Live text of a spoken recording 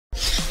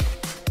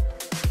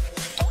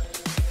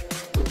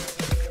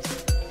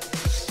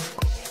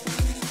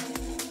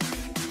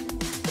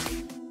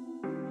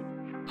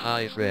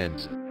Hi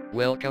friends.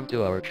 Welcome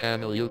to our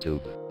channel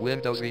YouTube.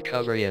 Windows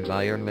Recovery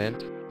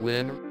Environment,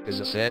 Win, is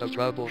a set of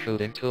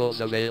troubleshooting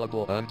tools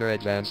available under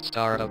advanced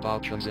startup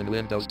options in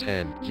Windows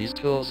 10. These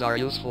tools are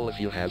useful if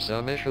you have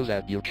some issue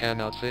that you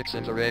cannot fix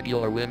in the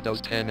regular Windows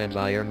 10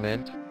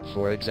 environment.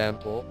 For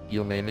example,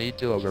 you may need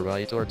to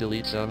overwrite or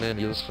delete some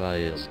in-use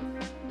files.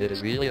 It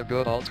is really a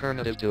good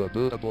alternative to a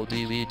bootable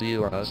DVD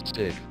or USB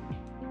stick.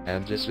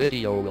 And this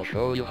video will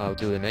show you how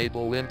to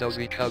enable Windows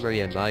Recovery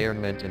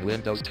Environment in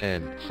Windows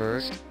 10.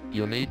 First,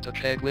 you need to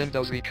check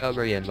Windows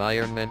Recovery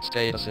Environment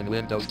status in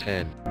Windows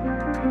 10.